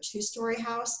townhouse or a 2-story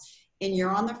house and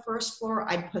you're on the first floor,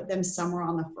 I'd put them somewhere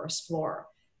on the first floor,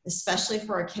 especially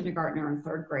for a kindergartner and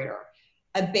third grader.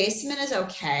 A basement is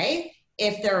okay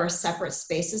if there are separate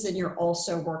spaces and you're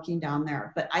also working down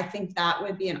there. But I think that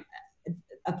would be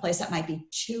a place that might be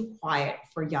too quiet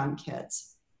for young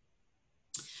kids.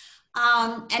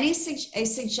 A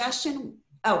suggestion?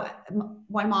 Oh,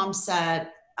 one mom said,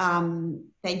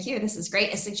 thank you, this is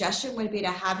great. A suggestion would be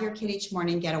to have your kid each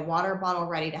morning get a water bottle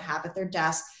ready to have at their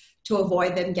desk to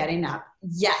avoid them getting up.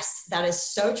 Yes, that is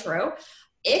so true.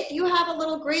 If you have a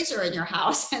little grazer in your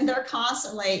house and they're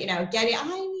constantly, getting,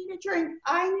 I need a drink,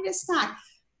 I need a snack.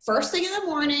 First thing in the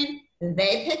morning,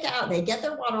 they get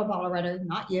their water bottle ready,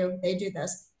 not you, they do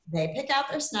this. They pick out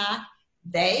their snack,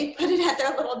 they put it at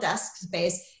their little desk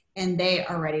space, and they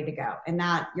are ready to go. And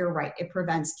that, you're right, it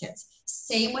prevents kids.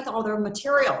 Same with all their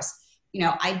materials.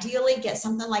 Ideally get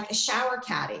something like a shower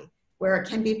caddy where it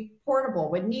can be portable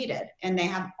when needed, and they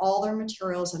have all their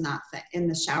materials in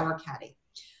the shower caddy.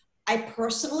 I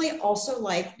personally also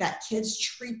like that kids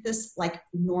treat this like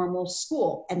normal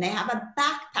school, and they have a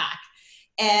backpack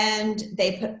and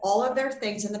they put all of their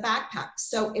things in the backpack.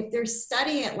 So if they're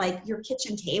studying at like your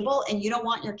kitchen table and you don't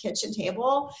want your kitchen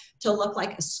table to look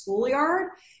like a schoolyard,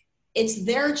 it's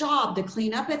their job to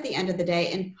clean up at the end of the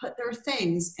day and put their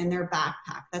things in their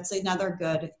backpack. That's another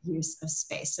good use of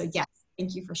space. So yes,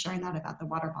 thank you for sharing that about the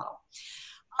water bottle.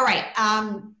 All right.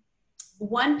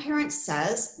 One parent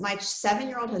says, my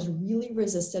 7-year-old has really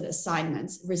resisted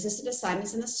assignments in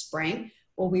the spring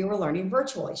while we were learning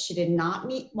virtually. She did not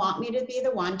want me to be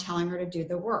the one telling her to do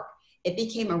the work. It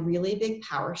became a really big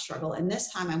power struggle. And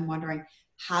this time I'm wondering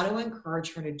how to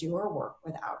encourage her to do her work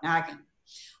without nagging.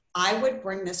 I would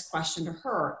bring this question to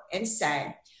her and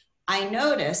say, I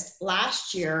noticed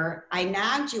last year I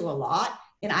nagged you a lot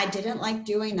and I didn't like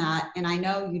doing that. And I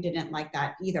know you didn't like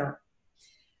that either.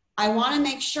 I want to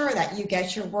make sure that you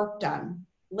get your work done.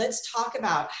 Let's talk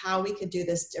about how we could do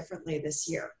this differently this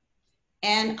year.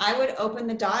 And I would open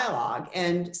the dialogue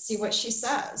and see what she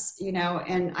says,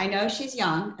 and I know she's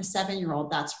young, a 7-year-old,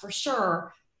 that's for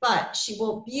sure, but she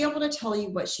will be able to tell you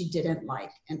what she didn't like.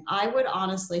 And I would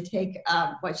honestly take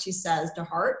what she says to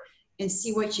heart and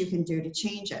see what you can do to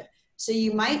change it. So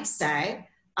you might say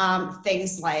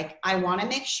things like, I want to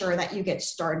make sure that you get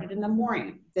started in the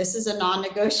morning. This is a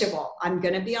non-negotiable. I'm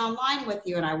going to be online with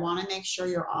you and I want to make sure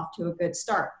you're off to a good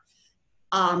start.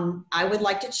 I would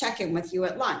like to check in with you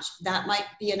at lunch. That might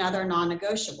be another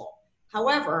non-negotiable.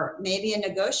 However, maybe a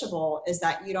negotiable is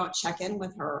that you don't check in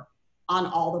with her on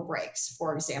all the breaks,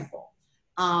 for example.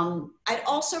 I'd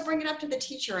also bring it up to the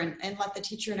teacher and let the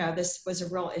teacher know this was a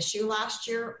real issue last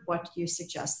year. What do you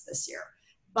suggest this year?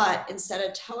 But instead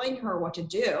of telling her what to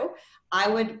do, I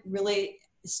would really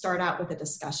start out with a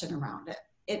discussion around it.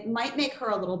 It might make her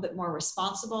a little bit more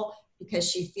responsible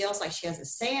because she feels like she has a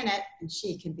say in it and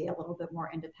she can be a little bit more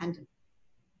independent.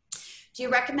 Do you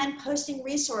recommend posting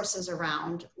resources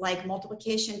around like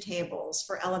multiplication tables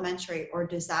for elementary, or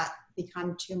does that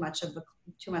become too much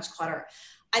clutter?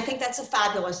 I think that's a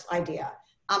fabulous idea.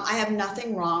 I have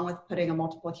nothing wrong with putting a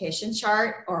multiplication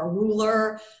chart or a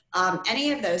ruler,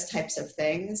 any of those types of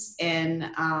things in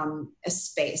a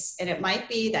space. And it might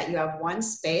be that you have one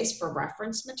space for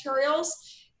reference materials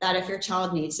that if your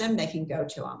child needs them, they can go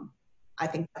to them. I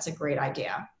think that's a great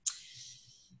idea.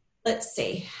 Let's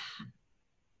see.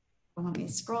 Let me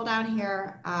scroll down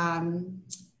here.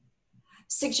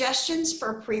 Suggestions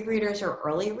for pre-readers or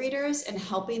early readers and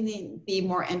helping them be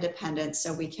more independent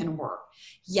so we can work.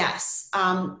 Yes,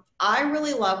 I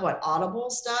really love what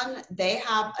Audible's done. They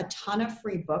have a ton of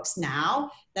free books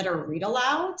now that are read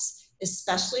alouds,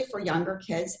 especially for younger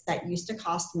kids that used to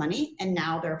cost money and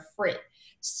now they're free.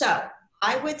 So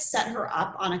I would set her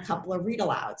up on a couple of read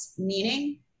alouds,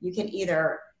 meaning you can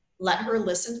either let her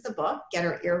listen to the book, get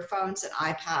her earphones and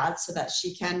iPad so that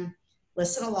she can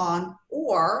listen along,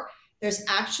 or there's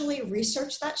actually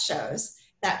research that shows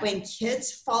that when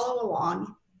kids follow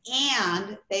along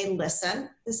and they listen,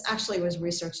 this actually was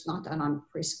research not done on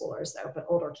preschoolers though, but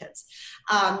older kids,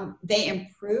 they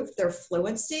improve their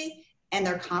fluency and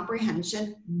their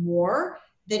comprehension more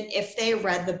than if they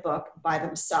read the book by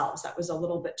themselves. That was a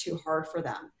little bit too hard for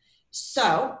them.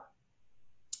 So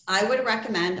I would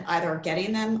recommend either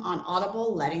getting them on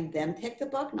Audible, letting them pick the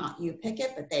book, not you pick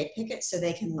it, but they pick it so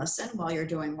they can listen while you're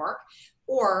doing work,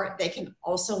 or they can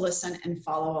also listen and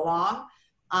follow along.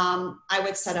 I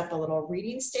would set up a little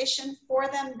reading station for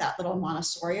them, that little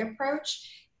Montessori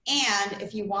approach. And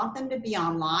if you want them to be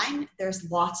online, there's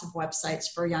lots of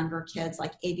websites for younger kids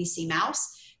like ABC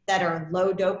Mouse that are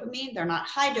low dopamine. They're not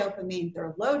high dopamine,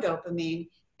 they're low dopamine,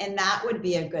 and that would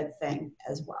be a good thing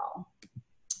as well.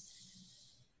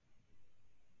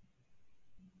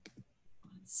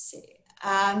 Let's see.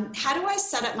 How do I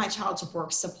set up my child's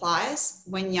work supplies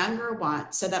when younger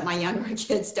want so that my younger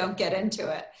kids don't get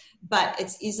into it, but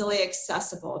it's easily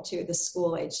accessible to the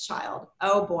school-age child?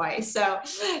 Oh boy. So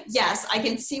yes, I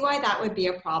can see why that would be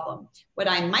a problem. What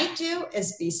I might do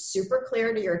is be super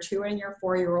clear to your 2 and your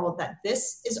 4-year-old that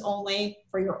this is only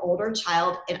for your older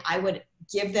child, and I would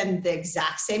give them the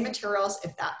exact same materials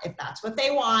if that's what they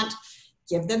want.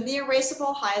 Give them the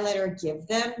erasable highlighter, give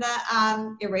them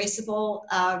the erasable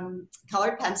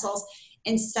colored pencils,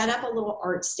 and set up a little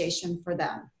art station for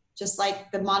them, just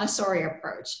like the Montessori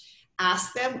approach.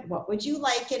 Ask them, what would you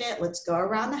like in it? Let's go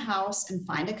around the house and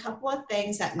find a couple of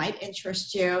things that might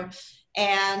interest you.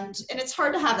 And it's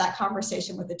hard to have that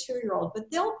conversation with a 2-year-old, but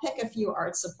they'll pick a few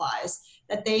art supplies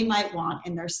that they might want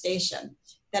in their station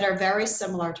that are very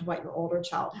similar to what your older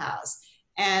child has.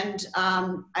 And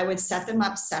I would set them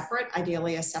up separate,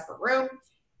 ideally a separate room,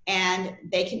 and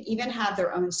they can even have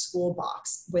their own school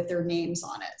box with their names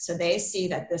on it. So they see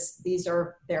that these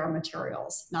are their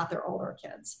materials, not their older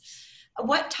kids.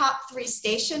 What top 3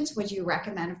 stations would you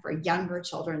recommend for younger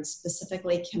children,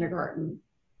 specifically kindergarten?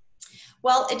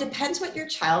 Well, it depends what your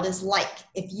child is like.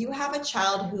 If you have a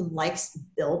child who likes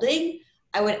building,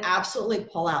 I would absolutely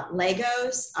pull out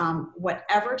Legos,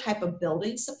 whatever type of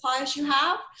building supplies you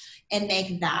have, and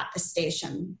make that a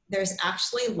station. There's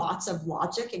actually lots of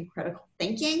logic and critical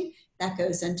thinking that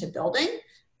goes into building.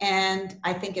 And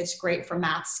I think it's great for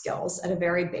math skills at a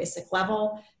very basic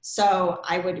level. So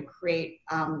I would create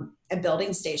a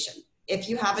building station. If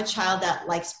you have a child that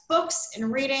likes books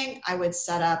and reading, I would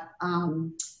set up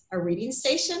a reading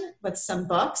station with some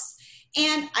books.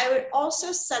 And I would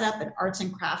also set up an arts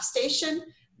and crafts station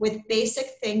with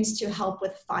basic things to help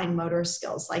with fine motor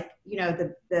skills, like, you know,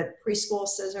 the preschool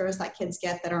scissors that kids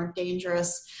get that aren't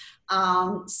dangerous,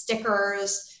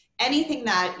 stickers, anything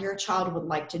that your child would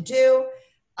like to do.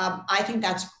 I think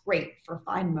that's great for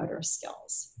fine motor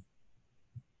skills.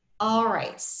 All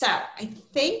right, so I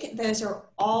think those are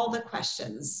all the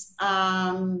questions.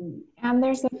 And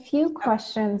there's a few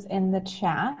questions in the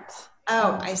chat.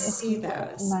 Oh, I see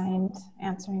those. Mind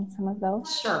answering some of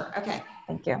those? Sure, okay.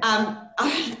 Thank you.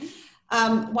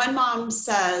 One mom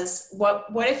says, what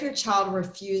if your child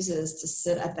refuses to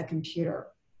sit at the computer?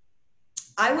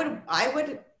 I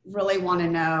would really want to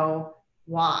know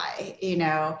why. You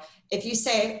know, if you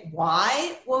say,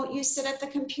 why won't you sit at the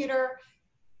computer?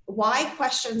 Why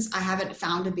questions I haven't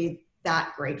found to be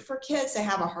that great for kids. They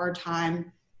have a hard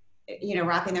time, you know,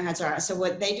 wrapping their heads around it. So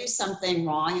when they do something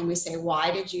wrong and we say,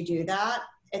 why did you do that?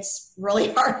 It's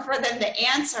really hard for them to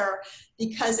answer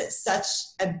because it's such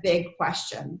a big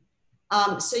question.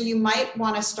 So you might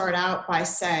want to start out by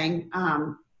saying,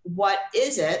 what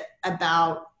is it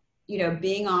about, you know,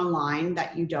 being online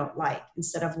that you don't like,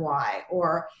 instead of why?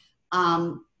 Or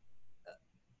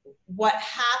what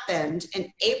happened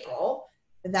in April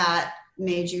that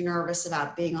made you nervous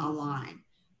about being online?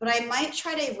 But I might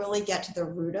try to really get to the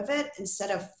root of it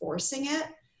instead of forcing it.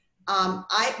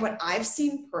 What I've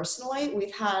seen personally,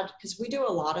 we've had, because we do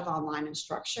a lot of online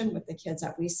instruction with the kids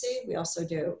that we see. We also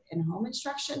do in-home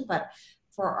instruction, but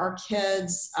for our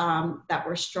kids that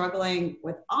were struggling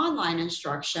with online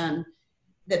instruction,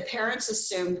 the parents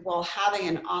assumed, well, having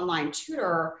an online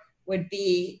tutor would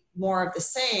be more of the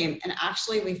same. And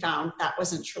actually we found that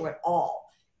wasn't true at all.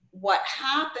 What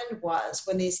happened was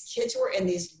when these kids were in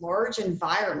these large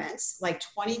environments, like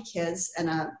 20 kids in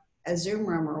a Zoom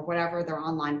room or whatever their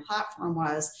online platform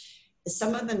was,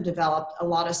 some of them developed a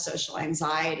lot of social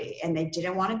anxiety and they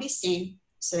didn't want to be seen.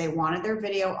 So they wanted their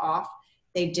video off.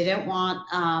 They didn't want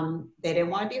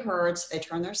to be heard. So they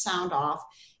turned their sound off.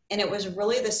 And it was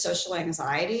really the social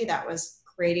anxiety that was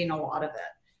creating a lot of it.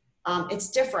 It's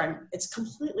different. It's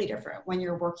completely different when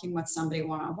you're working with somebody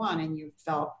one-on-one and you've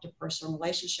developed a personal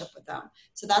relationship with them.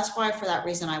 So that's why, for that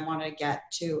reason, I wanted to get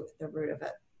to the root of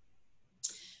it.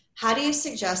 How do you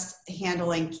suggest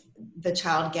handling the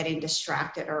child getting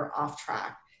distracted or off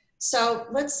track? So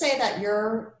let's say that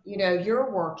you're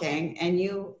working and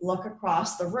you look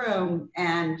across the room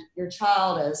and your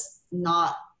child is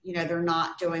not, they're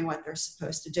not doing what they're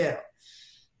supposed to do.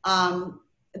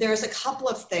 There's a couple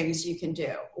of things you can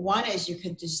do. One is you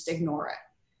could just ignore it.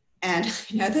 And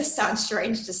this sounds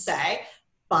strange to say,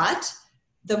 but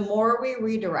the more we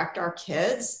redirect our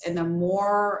kids and the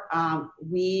more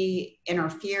we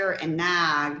interfere and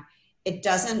nag, it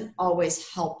doesn't always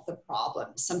help the problem.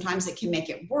 Sometimes it can make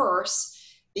it worse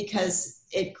because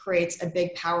it creates a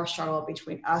big power struggle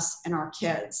between us and our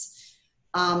kids.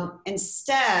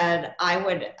 Instead, I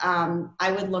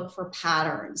would look for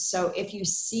patterns. So if you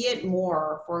see it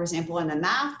more, for example, in the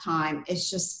math time, it's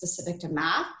just specific to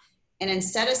math. And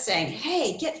instead of saying,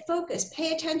 hey, get focused,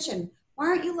 pay attention. Why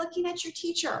aren't you looking at your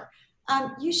teacher?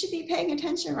 You should be paying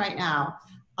attention right now.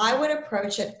 I would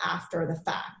approach it after the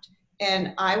fact.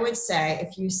 And I would say,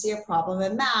 if you see a problem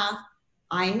in math,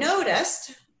 I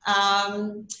noticed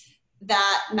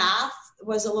that math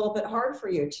was a little bit hard for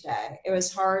you today. It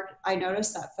was hard. I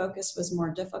noticed that focus was more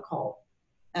difficult.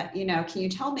 Can you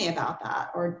tell me about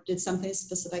that? Or did something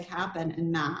specific happen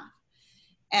in math?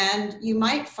 And you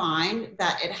might find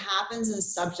that it happens in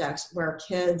subjects where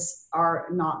kids are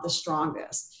not the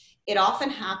strongest. it often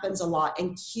happens a lot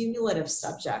in cumulative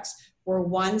subjects where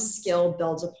one skill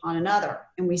builds upon another.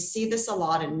 And we see this a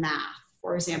lot in math.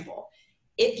 For example,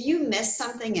 if you miss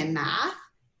something in math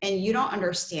and you don't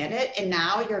understand it, and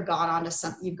now you've gone on to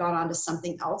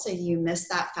something else and you missed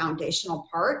that foundational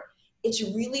part, it's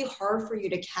really hard for you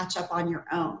to catch up on your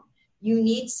own. You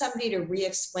need somebody to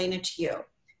re-explain it to you,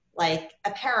 like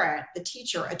a parent, the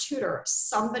teacher, a tutor,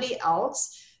 somebody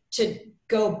else to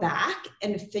go back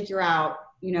and figure out,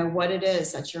 what it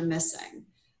is that you're missing.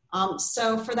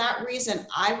 So for that reason,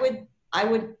 I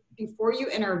would, before you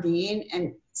intervene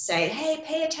and say, hey,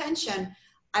 pay attention,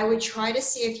 I would try to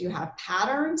see if you have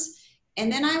patterns.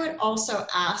 And then I would also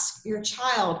ask your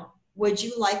child, would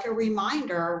you like a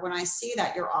reminder when I see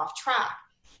that you're off track?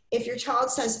 If your child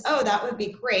says, oh, that would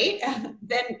be great,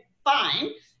 then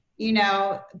fine,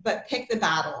 but pick the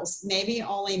battles. Maybe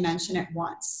only mention it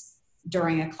once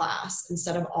during a class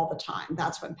instead of all the time.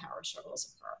 That's when power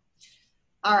struggles occur.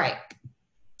 All right.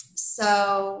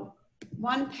 So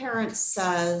one parent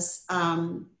says, where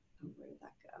did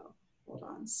that go? Hold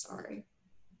on, sorry.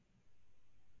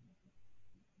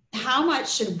 How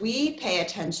much should we pay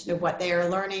attention to what they are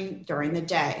learning during the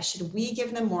day? Should we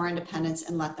give them more independence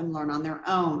and let them learn on their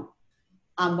own?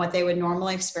 What they would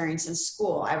normally experience in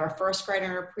school. I have a first grader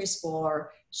and a preschooler.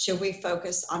 Should we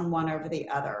focus on one over the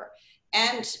other?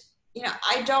 And,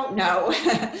 I don't know.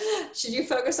 Should you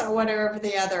focus on one over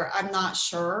the other? I'm not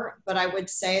sure, but I would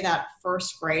say that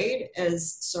first grade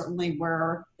is certainly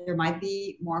where there might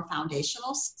be more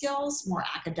foundational skills, more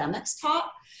academics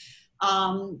taught.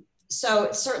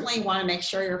 So certainly want to make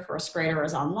sure your first grader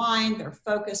is online, they're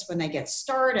focused when they get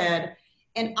started.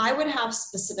 And I would have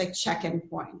specific check-in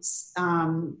points.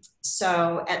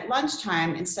 So at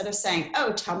lunchtime, instead of saying,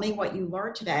 oh, tell me what you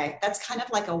learned today, that's kind of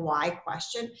like a why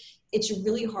question. It's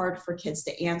really hard for kids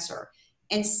to answer.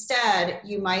 Instead,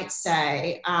 you might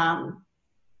say,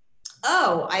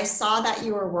 oh, I saw that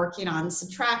you were working on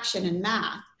subtraction in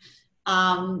math.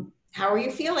 How are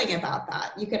you feeling about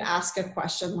that? You could ask a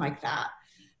question like that.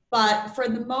 But for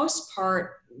the most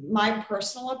part, my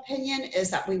personal opinion is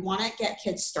that we want to get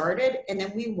kids started and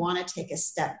then we want to take a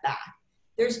step back.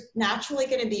 There's naturally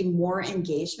going to be more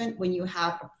engagement when you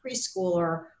have a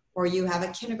preschooler or you have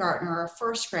a kindergartner or a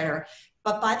first grader.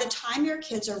 But by the time your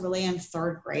kids are really in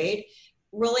third grade,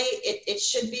 really it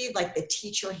should be like the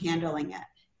teacher handling it.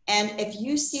 And if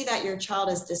you see that your child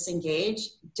is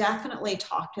disengaged, definitely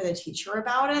talk to the teacher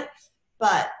about it.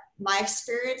 But my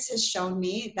experience has shown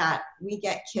me that we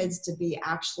get kids to be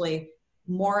actually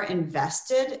more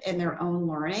invested in their own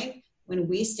learning when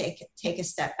we take a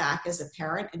step back as a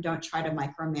parent and don't try to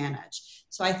micromanage.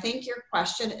 So I think your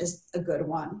question is a good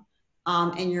one.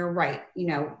 And you're right,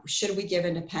 should we give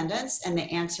independence? And the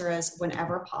answer is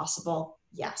whenever possible,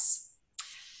 yes.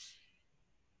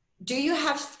 Do you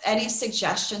have any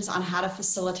suggestions on how to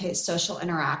facilitate social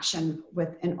interaction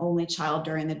with an only child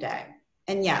during the day?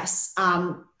 And yes,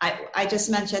 I just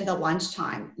mentioned the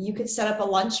lunchtime. You could set up a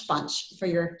lunch bunch for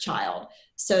your child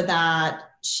so that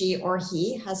she or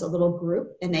he has a little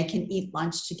group and they can eat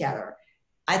lunch together.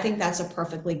 I think that's a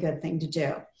perfectly good thing to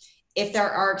do. If there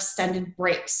are extended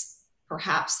breaks,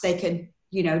 perhaps they could,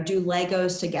 do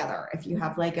Legos together if you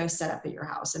have Legos set up at your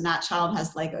house and that child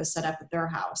has Legos set up at their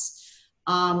house.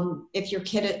 If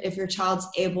your child's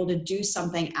able to do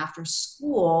something after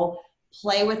school,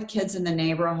 play with kids in the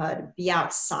neighborhood, be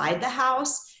outside the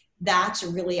house, that's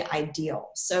really ideal.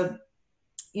 So,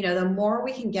 the more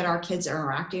we can get our kids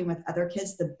interacting with other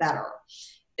kids, the better,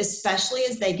 especially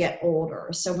as they get older.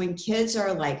 So when kids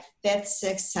are like 5th,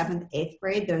 6th, 7th, 8th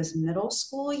grade, those middle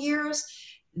school years,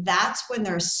 that's when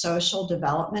their social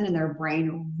development and their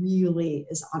brain really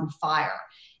is on fire.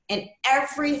 And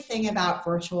everything about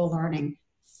virtual learning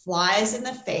flies in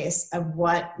the face of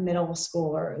what middle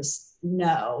schoolers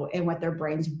know and what their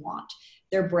brains want.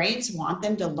 Their brains want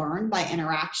them to learn by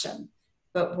interaction,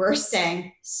 but we're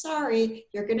saying, sorry,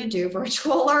 you're going to do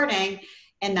virtual learning.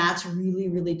 And that's really,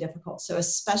 really difficult. So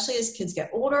especially as kids get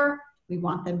older, we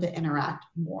want them to interact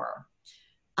more.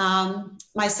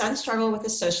 My son struggled with the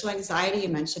social anxiety you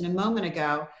mentioned a moment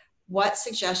ago. What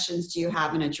suggestions do you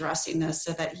have in addressing this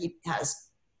so that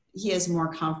he is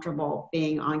more comfortable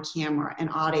being on camera and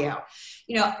audio?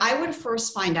 I would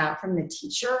first find out from the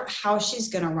teacher how she's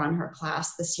going to run her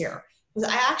class this year. Because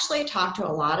I actually talked to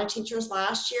a lot of teachers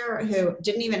last year who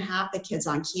didn't even have the kids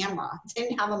on camera,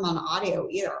 didn't have them on audio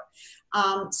either.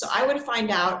 So I would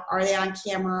find out, are they on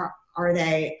camera? Are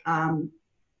they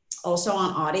also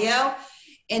on audio?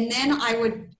 And then I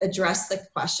would address the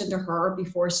question to her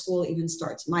before school even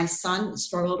starts. My son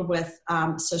struggled with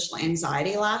social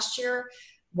anxiety last year.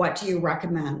 What do you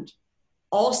recommend?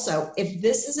 also, if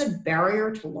this is a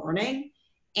barrier to learning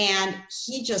and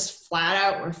he just flat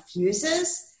out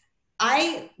refuses,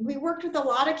 we worked with a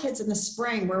lot of kids in the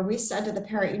spring where we said to the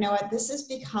parent, you know what, this is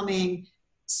becoming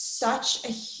such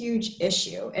a huge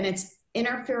issue and it's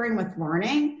interfering with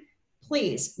learning.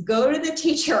 Please go to the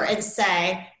teacher and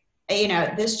say, you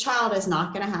know, this child is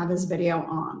not going to have his video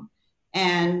on.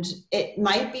 And it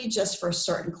might be just for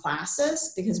certain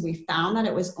classes, because we found that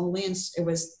it was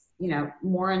you know,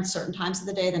 more in certain times of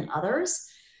the day than others.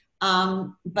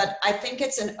 But I think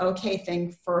it's an okay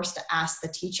thing first to ask the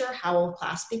teacher, how will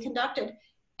class be conducted?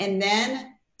 And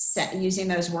then using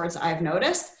those words, I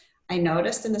noticed in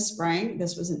the spring,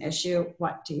 this was an issue.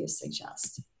 What do you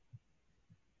suggest?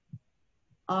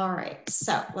 All right,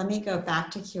 so let me go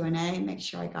back to Q&A, make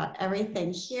sure I got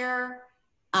everything here.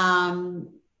 And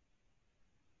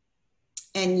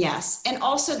yes, and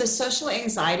also the social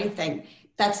anxiety thing,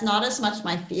 that's not as much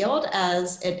my field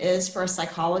as it is for a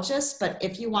psychologist, but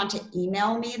if you want to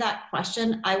email me that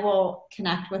question, I will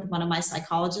connect with one of my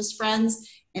psychologist friends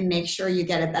and make sure you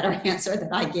get a better answer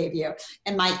than I gave you.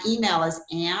 And my email is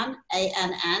Ann,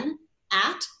 A-N-N,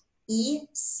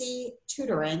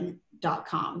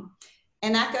 @ectutoring.com.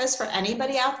 And that goes for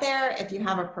anybody out there. If you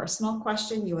have a personal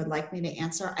question you would like me to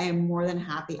answer, I am more than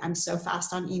happy. I'm so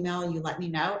fast on email, you let me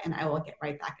know and I will get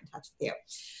right back in touch with you.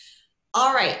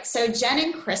 All right, so Jen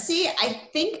and Chrissy, I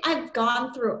think I've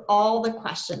gone through all the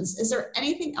questions. Is there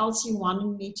anything else you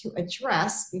wanted me to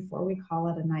address before we call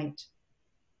it a night?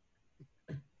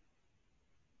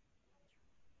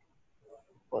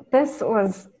 Well, this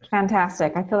was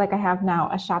fantastic. I feel like I have now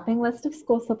a shopping list of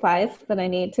school supplies that I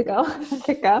need to go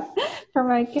pick up for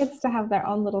my kids to have their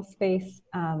own little space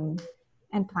and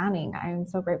planning. I'm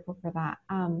so grateful for that.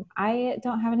 I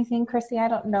don't have anything. Chrissy, I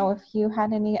don't know if you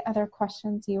had any other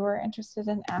questions you were interested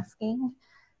in asking.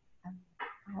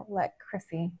 I'll let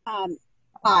Chrissy.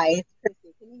 Hi, it's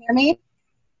Chrissy. Can you hear me?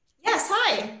 Yes,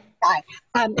 hi. Hi.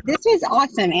 This was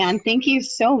awesome, Anne. Thank you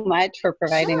so much for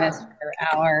providing this for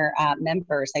our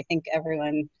members. I think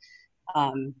everyone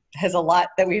has a lot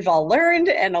that we've all learned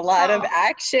and a lot of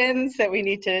actions that we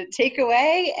need to take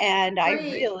away. And I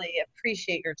really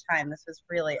appreciate your time. This was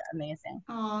really amazing.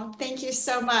 Oh, thank you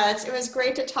so much. It was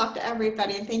great to talk to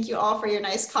everybody. And thank you all for your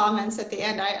nice comments at the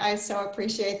end. I so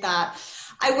appreciate that.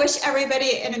 I wish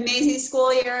everybody an amazing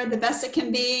school year, the best it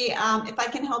can be. If I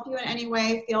can help you in any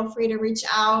way, feel free to reach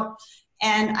out.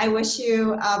 And I wish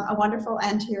you a wonderful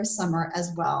end to your summer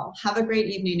as well. Have a great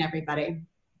evening, everybody.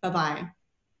 Bye-bye.